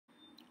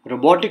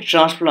Robotic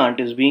transplant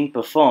is being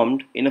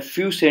performed in a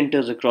few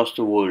centers across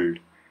the world.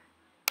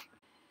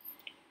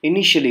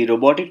 Initially,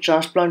 robotic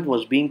transplant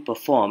was being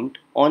performed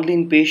only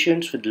in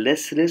patients with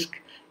less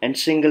risk and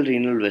single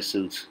renal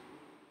vessels.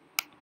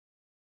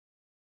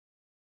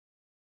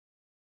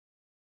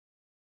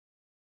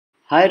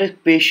 High-risk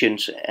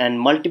patients and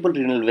multiple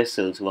renal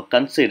vessels were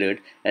considered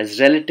as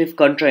relative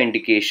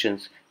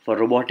contraindications for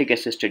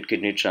robotic-assisted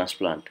kidney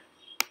transplant.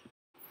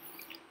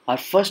 Our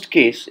first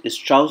case is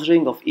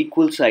trousering of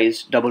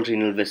equal-sized double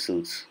renal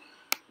vessels.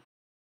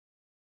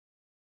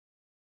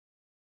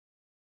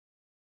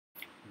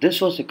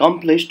 This was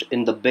accomplished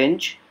in the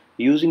bench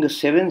using a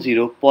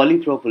 7-0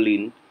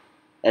 polypropylene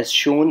as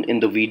shown in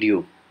the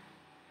video.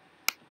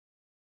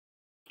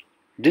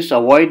 This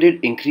avoided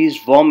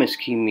increased warm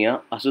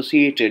ischemia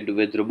associated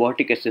with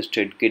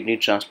robotic-assisted kidney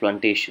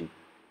transplantation.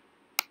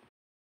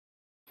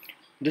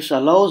 This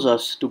allows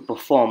us to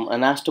perform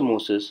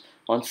anastomosis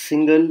on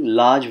single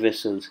large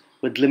vessels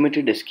with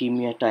limited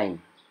ischemia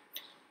time.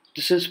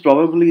 This is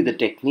probably the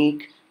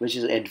technique which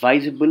is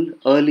advisable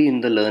early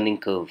in the learning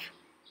curve.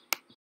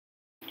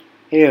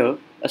 Here,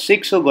 a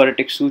 6-0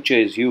 Robotic suture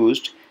is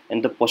used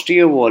and the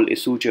posterior wall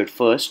is sutured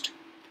first,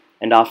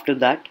 and after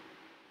that,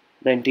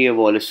 the anterior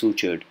wall is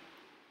sutured.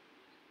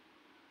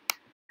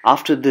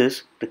 After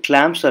this, the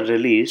clamps are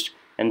released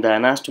and the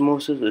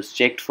anastomosis is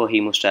checked for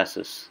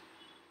hemostasis.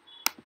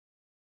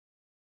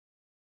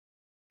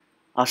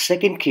 Our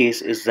second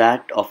case is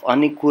that of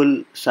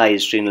unequal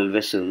sized renal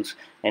vessels,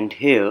 and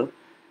here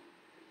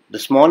the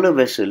smaller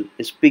vessel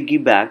is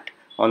piggybacked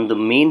on the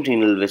main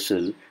renal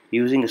vessel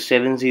using a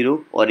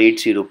 7-0 or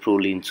 8-0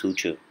 proline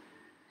suture.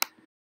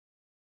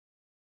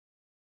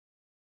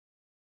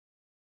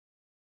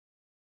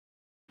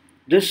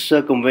 This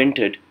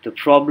circumvented the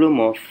problem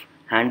of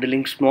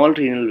handling small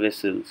renal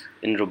vessels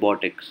in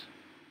robotics.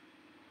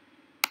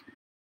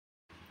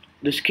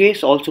 This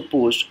case also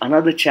posed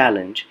another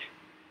challenge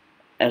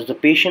as the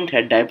patient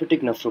had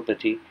diabetic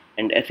nephropathy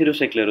and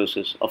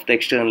atherosclerosis of the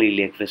external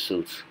iliac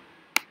vessels.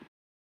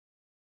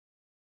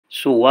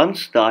 So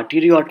once the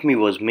arteriotomy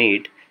was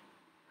made,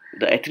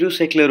 the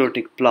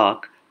atherosclerotic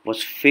plaque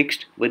was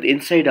fixed with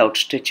inside-out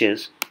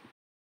stitches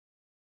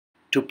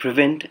to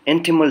prevent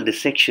intimal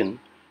dissection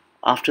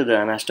after the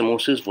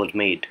anastomosis was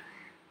made.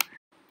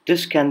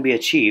 This can be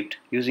achieved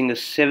using a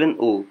 7-0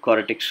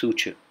 Robotic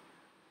suture.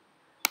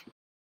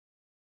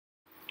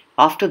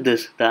 After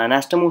this, the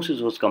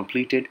anastomosis was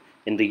completed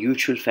in the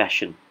usual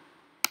fashion.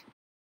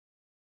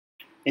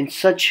 In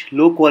such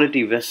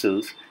low-quality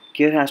vessels,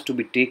 care has to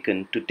be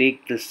taken to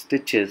take the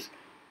stitches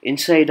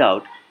inside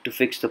out to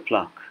fix the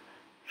plaque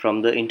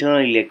from the internal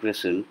iliac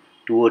vessel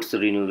towards the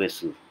renal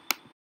vessel.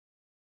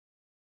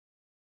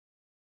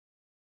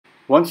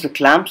 Once the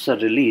clamps are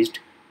released,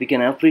 we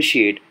can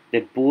appreciate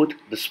that both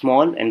the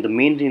small and the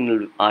main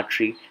renal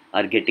artery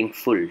are getting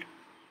fulled.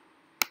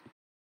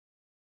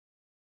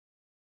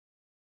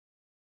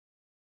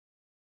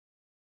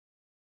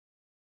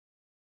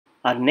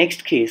 Our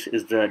next case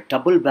is the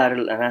double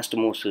barrel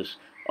anastomosis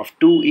of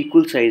two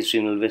equal sized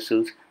renal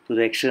vessels to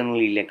the external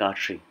iliac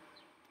artery.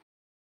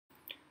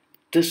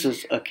 This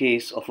is a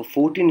case of a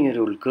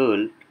 14-year-old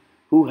girl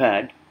who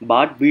had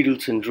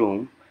Bardet-Biedl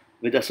syndrome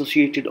with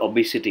associated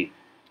obesity.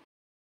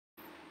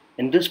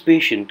 In this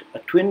patient, a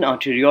twin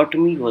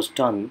arteriotomy was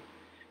done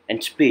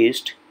and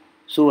spaced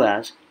so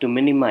as to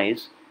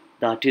minimize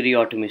the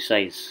arteriotomy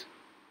size.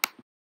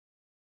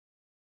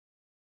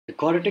 The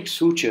Robotic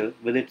suture,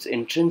 with its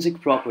intrinsic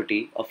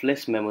property of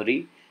less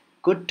memory,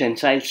 good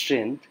tensile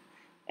strength,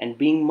 and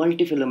being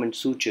multifilament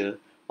suture,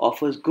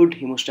 offers good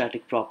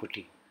hemostatic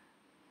property.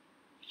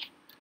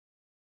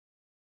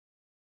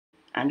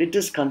 And it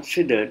is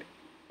considered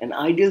an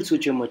ideal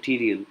suture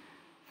material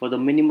for the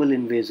minimal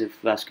invasive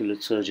vascular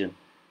surgeon.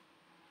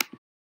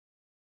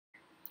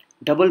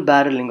 Double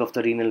barreling of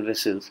the renal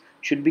vessels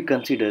should be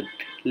considered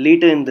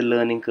later in the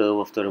learning curve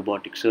of the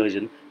robotic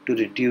surgeon to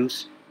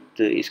reduce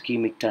the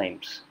ischemic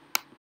times.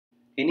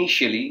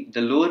 Initially,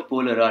 the lower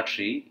polar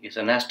artery is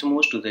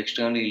anastomosed to the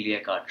external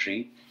iliac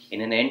artery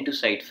in an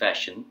end-to-side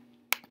fashion.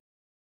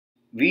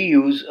 We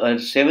use a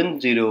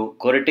 7-0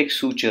 Robotic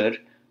suture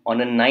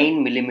on a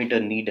 9 millimeter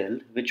needle,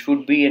 which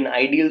would be an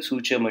ideal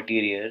suture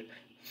material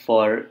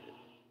for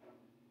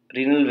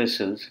renal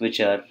vessels which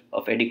are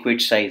of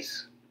adequate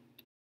size.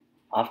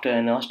 After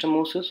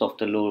anastomosis of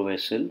the lower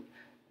vessel,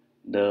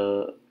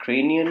 the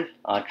cranial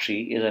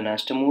artery is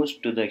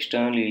anastomosed to the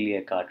external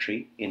iliac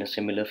artery in a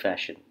similar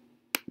fashion.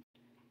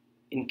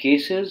 In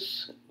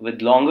cases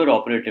with longer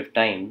operative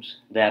times,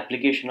 the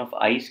application of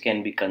ice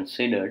can be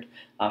considered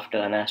after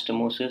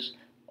anastomosis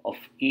of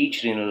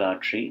each renal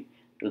artery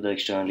to the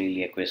external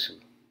iliac vessel.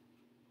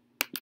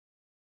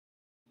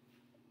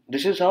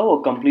 This is how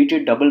a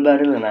completed double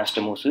barrel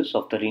anastomosis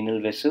of the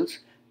renal vessels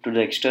to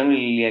the external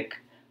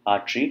iliac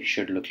artery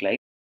should look like.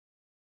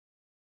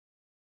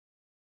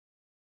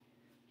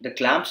 The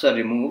clamps are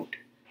removed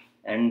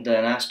and the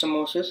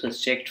anastomosis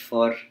is checked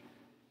for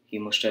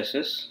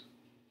hemostasis.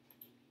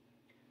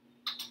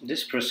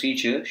 This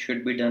procedure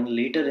should be done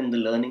later in the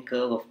learning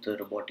curve of the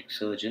robotic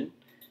surgeon,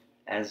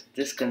 as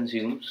this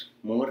consumes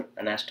more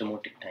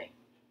anastomotic time.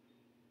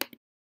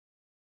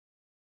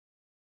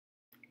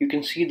 You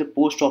can see the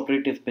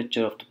post-operative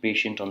picture of the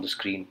patient on the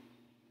screen.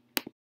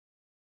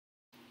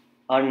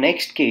 Our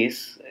next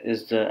case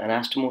is the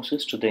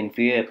anastomosis to the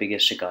inferior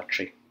epigastric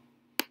artery.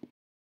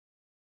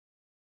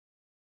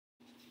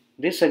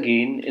 This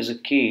again is a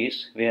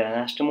case where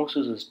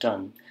anastomosis is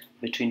done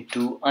between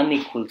two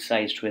unequal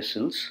sized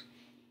vessels.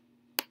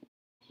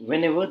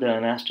 Whenever the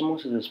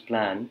anastomosis is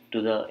planned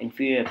to the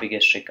inferior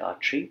epigastric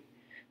artery,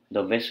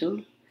 the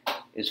vessel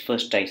is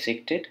first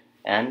dissected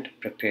and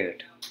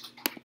prepared.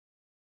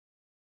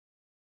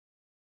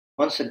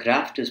 Once the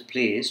graft is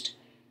placed,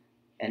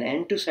 an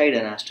end-to-side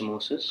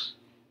anastomosis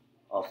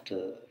of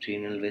the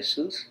renal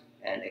vessels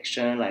and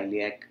external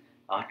iliac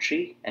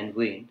artery and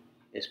vein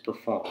is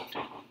performed.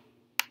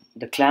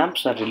 The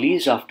clamps are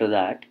released after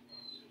that,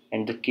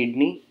 and the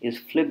kidney is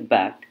flipped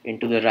back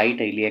into the right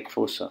iliac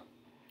fossa.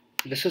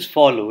 This is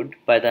followed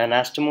by the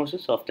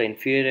anastomosis of the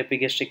inferior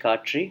epigastric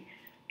artery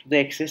to the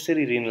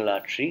accessory renal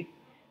artery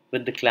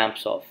with the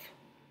clamps off.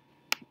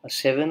 A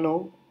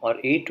 7-0 or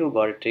 8-0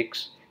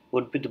 Gore-Tex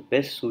would be the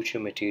best suture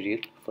material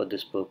for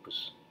this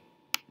purpose.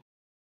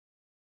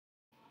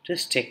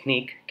 This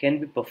technique can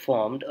be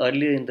performed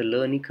earlier in the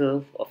learning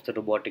curve of the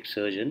robotic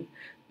surgeon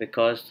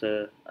because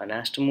the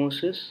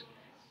anastomosis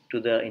to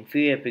the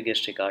inferior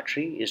epigastric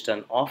artery is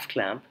done off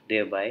clamp,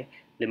 thereby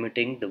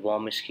limiting the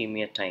warm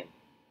ischemia time.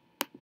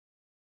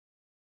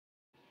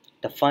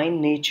 The fine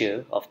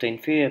nature of the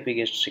inferior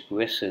epigastric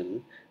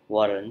vessel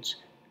warrants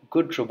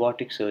good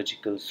robotic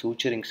surgical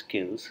suturing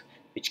skills,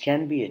 which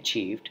can be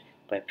achieved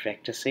by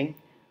practicing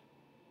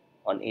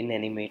on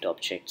inanimate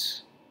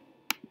objects.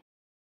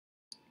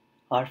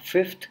 Our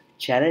fifth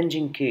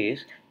challenging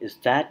case is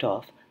that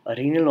of a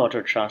renal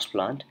auto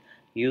transplant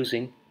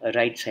using a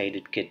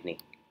right-sided kidney.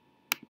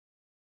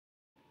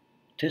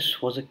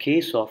 This was a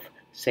case of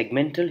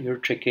segmental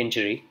ureteric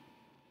injury.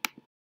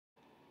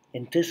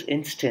 In this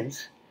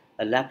instance,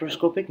 a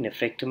laparoscopic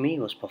nephrectomy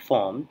was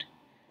performed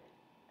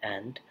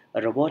and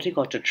a robotic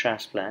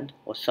autotransplant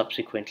was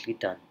subsequently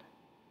done.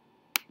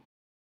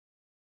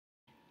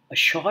 A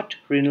short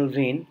renal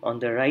vein on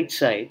the right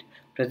side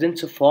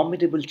presents a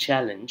formidable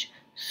challenge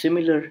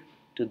similar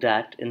to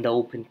that in the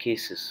open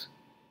cases.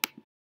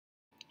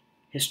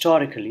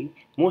 Historically,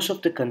 most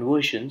of the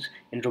conversions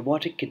in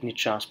robotic kidney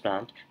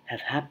transplant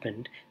have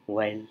happened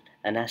while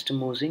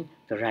anastomosing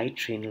the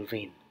right renal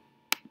vein.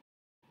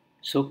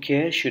 So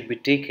care should be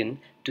taken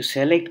to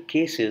select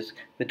cases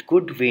with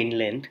good vein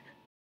length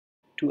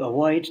to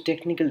avoid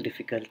technical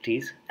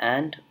difficulties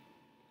and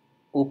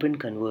open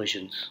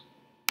conversions.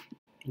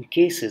 In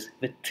cases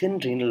with thin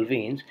renal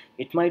veins,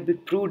 it might be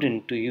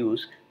prudent to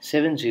use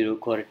 7-0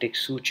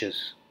 Gore-Tex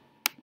sutures.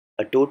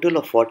 A total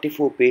of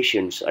 44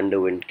 patients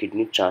underwent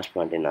kidney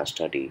transplant in our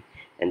study,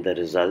 and the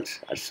results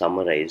are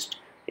summarized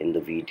in the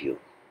video.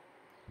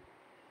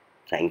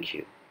 Thank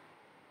you.